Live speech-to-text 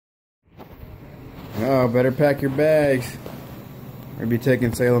Oh, better pack your bags. We're gonna be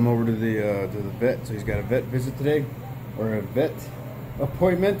taking Salem over to the vet. So he's got a vet visit today, or a vet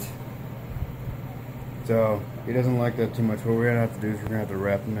appointment. So he doesn't like that too much. What we're gonna have to do is we're gonna have to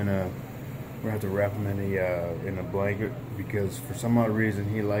wrap him in a blanket, because for some odd reason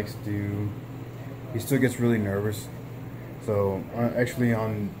he still gets really nervous. So actually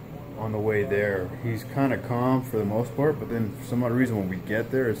on the way there, he's kind of calm for the most part, but then for some odd reason when we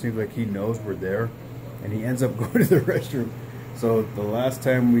get there, it seems like he knows we're there, and he ends up going to the restroom. So the last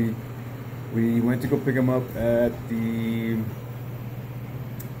time we went to go pick him up at the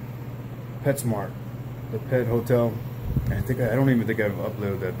PetSmart, the pet hotel. I don't even think I've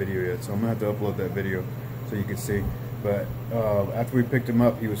uploaded that video yet, so I'm gonna have to upload that video so you can see. But after we picked him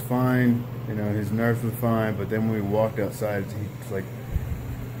up, he was fine. You know, his nerves were fine. But then when we walked outside, he's like,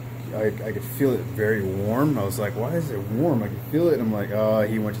 I could feel it very warm. I was like, why is it warm? I could feel it. And I'm like, oh,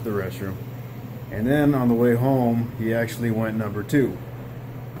 he went to the restroom. And then on the way home, he actually went number 2.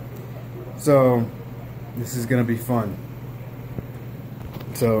 So this is gonna be fun.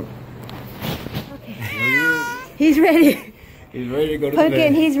 So. He's ready. He's ready to go to the vet.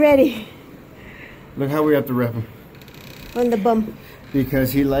 Pumpkin, he's ready. Look how we have to wrap him. On the bum.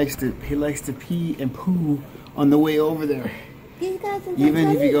 Because he likes to pee and poo on the way over there. Even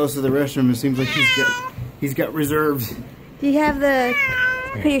if he goes to the restroom, it seems like he's got reserves. Do you have the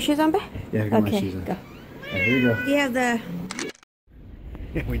put your shoes on, babe? Yeah, I got my shoes on. Go. Right, here you go. Do you have the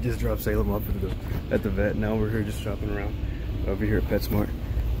We just dropped Salem off at the vet. Now we're here just shopping around over here at PetSmart.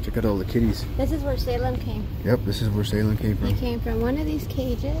 Check out all the kitties. This is where Salem came. Yep, this is where Salem came from. He came from one of these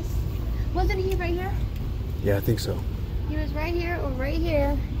cages. Wasn't he right here? Yeah, I think so. He was right here or right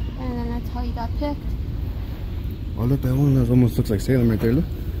here, and then that's how he got picked. Oh, look, that one almost looks like Salem right there. Look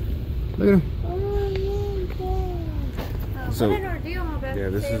at him. Oh, So, what an ordeal, my yeah,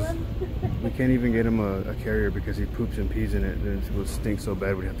 this Salem. We can't even get him a carrier because he poops and pees in it, and it will stink so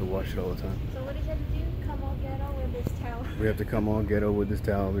bad we'd have to wash it all the time. So what he said to do? Come all ghetto with this towel. We have to come all ghetto with this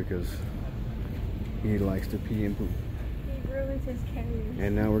towel because he likes to pee and poop. He ruins his carrier.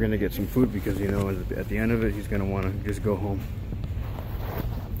 And now we're gonna get some food because, you know, at the end of it, he's gonna want to just go home.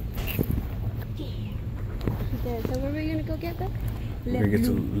 Yeah. So where are we gonna go get that? We're gonna get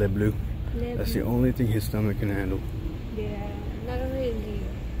some Le Bleu. That's the only thing his stomach can handle. Yeah. Not only is he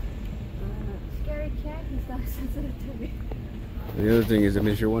scary cat, he's not sensitive to me. The other thing is,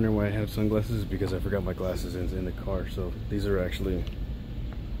 if you're wondering why I have sunglasses, because I forgot my glasses in the car. So these are actually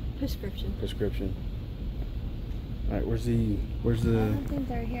prescription. All right, where's the? I don't think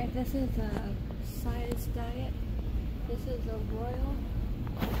they're here. This is a science diet. This is a royal.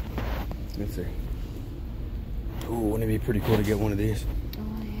 Let's see. Oh, wouldn't it be pretty cool to get one of these? Oh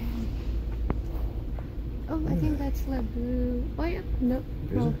yeah. Oh, I think that's Le Bleu. Oh yeah. Nope.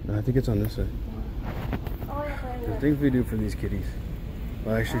 No, I think it's on this side. Oh yeah. The things we do for these kitties.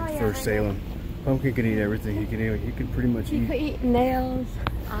 Well, actually, for Salem, Pumpkin can eat everything. He can pretty much eat. He could eat nails,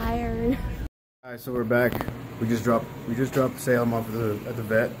 iron. All right, so we're back. We just dropped Salem off at the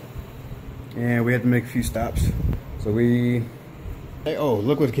vet, and we had to make a few stops. So hey, oh,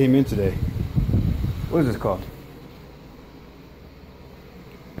 look what came in today. What is this called?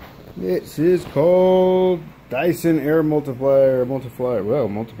 This is called Dyson Air Multiplier.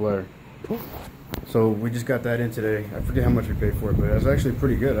 Multiplier. So we just got that in today. I forget how much we paid for it, but it was actually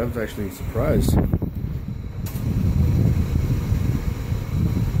pretty good. I was actually surprised.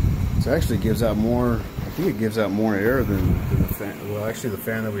 It actually gives out more. I think it gives out more air than the fan. Well, actually, the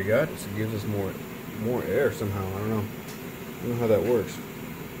fan that we got, it gives us more air somehow. I don't know how that works,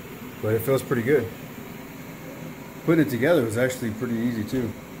 but it feels pretty good. Putting it together was actually pretty easy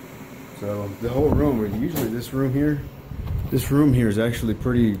too. So the whole room, usually this room here is actually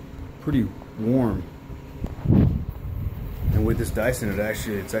pretty warm, and with this Dyson,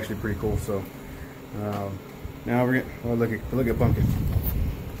 it's actually pretty cool. So now we're getting, look at Pumpkin.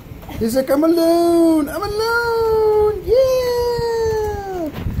 He's like, I'm alone, yeah.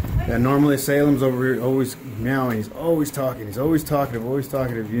 And normally Salem's over here always meowing. He's always talking. He's always talkative.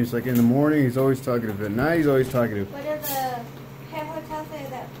 He's like in the morning, he's always talkative. At night, he's always talkative. What does the pet hotel say?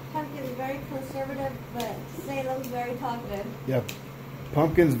 That Pumpkin is very conservative, but Salem's very talkative. Yeah,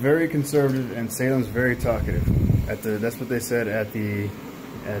 Pumpkin's very conservative and Salem's very talkative. That's what they said at the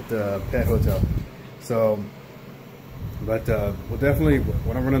pet hotel. So, but well, definitely,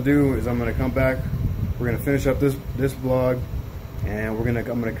 what I'm gonna do is I'm gonna come back. We're gonna finish up this vlog, and I'm gonna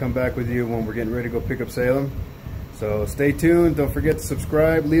come back with you when we're getting ready to go pick up Salem. So stay tuned. Don't forget to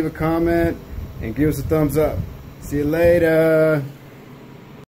subscribe, leave a comment, and give us a thumbs up. See you later.